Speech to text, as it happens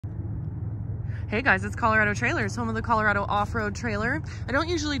Hey guys, it's Colorado Trailers, home of the Colorado off-road trailer. I don't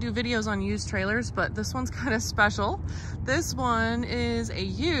usually do videos on used trailers, but this one's kind of special. This one is a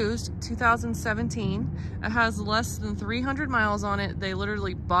used 2017. It has less than 300 miles on it. They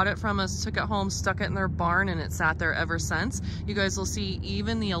literally bought it from us, took it home, stuck it in their barn, and it sat there ever since. You guys will see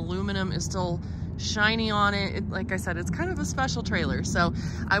even the aluminum is still shiny on it. Like I said, it's kind of a special trailer. So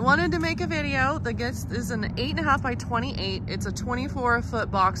I wanted to make a video. The This is an 8.5 by 28. It's a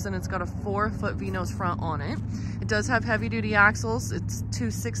 24-foot box and it's got a 4-foot V-nose front on it. It does have heavy duty axles. It's two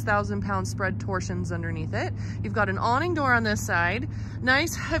 6,000-pound spread torsions underneath it. You've got an awning door on this side,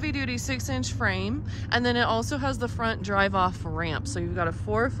 nice heavy duty 6-inch frame. And then it also has the front drive off ramp. So you've got a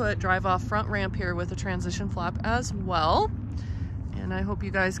 4-foot drive off front ramp here with a transition flap as well. And I hope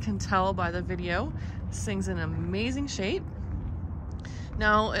you guys can tell by the video, this thing's in amazing shape.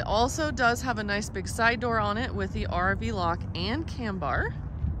 Now, it also does have a nice big side door on it with the RV lock and cam bar.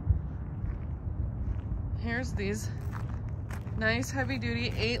 Here's these nice heavy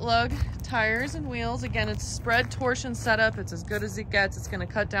duty 8-lug tires and wheels. Again, it's spread torsion setup. It's as good as it gets. It's gonna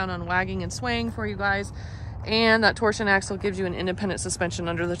cut down on wagging and swaying for you guys. And that torsion axle gives you an independent suspension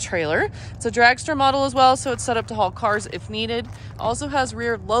under the trailer. It's a dragster model as well, so it's set up to haul cars if needed. Also has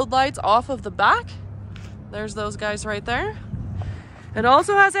rear load lights off of the back. There's those guys right there. It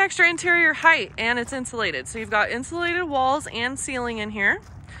also has extra interior height and it's insulated. So you've got insulated walls and ceiling in here.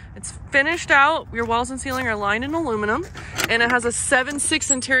 It's finished out. Your walls and ceiling are lined in aluminum, and it has a 7.6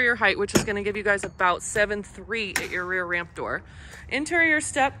 interior height, which is gonna give you guys about 7.3 at your rear ramp door. Interior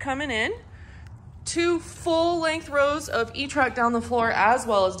step coming in. 2 full-length rows of E-track down the floor as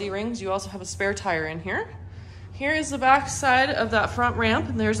well as D-rings. You also have a spare tire in here. Here is the back side of that front ramp,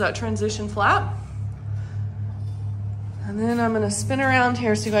 and there's that transition flap. And then I'm gonna spin around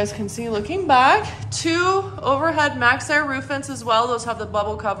here so you guys can see looking back. 2 overhead Maxx Air roof vents as well. Those have the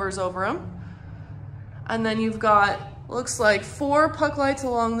bubble covers over them. And then you've got, looks like 4 puck lights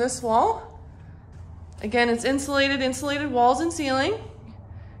along this wall. Again, it's insulated walls and ceiling.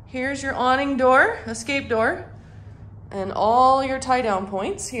 Here's your awning door, escape door, and all your tie down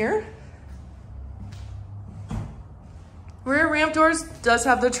points here. Rear ramp doors does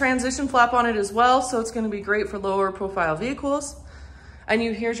have the transition flap on it as well, so it's gonna be great for lower profile vehicles. And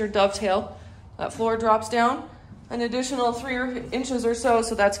here's your dovetail. That floor drops down an additional 3 inches or so,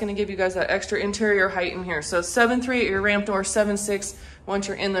 so that's gonna give you guys that extra interior height in here. So 7.3 at your ramp door, 7.6 once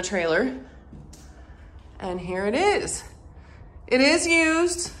you're in the trailer. And here it is. It is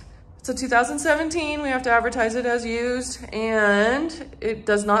used. It's a 2017, we have to advertise it as used, and it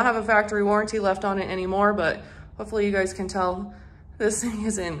does not have a factory warranty left on it anymore, but hopefully you guys can tell this thing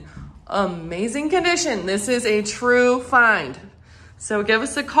is in amazing condition. This is a true find. So give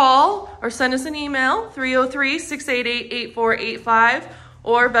us a call or send us an email, 303-688-8485,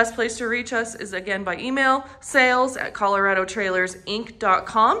 or best place to reach us is again by email,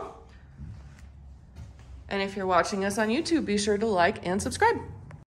 sales@coloradotrailersinc.com. And if you're watching us on YouTube, be sure to like and subscribe.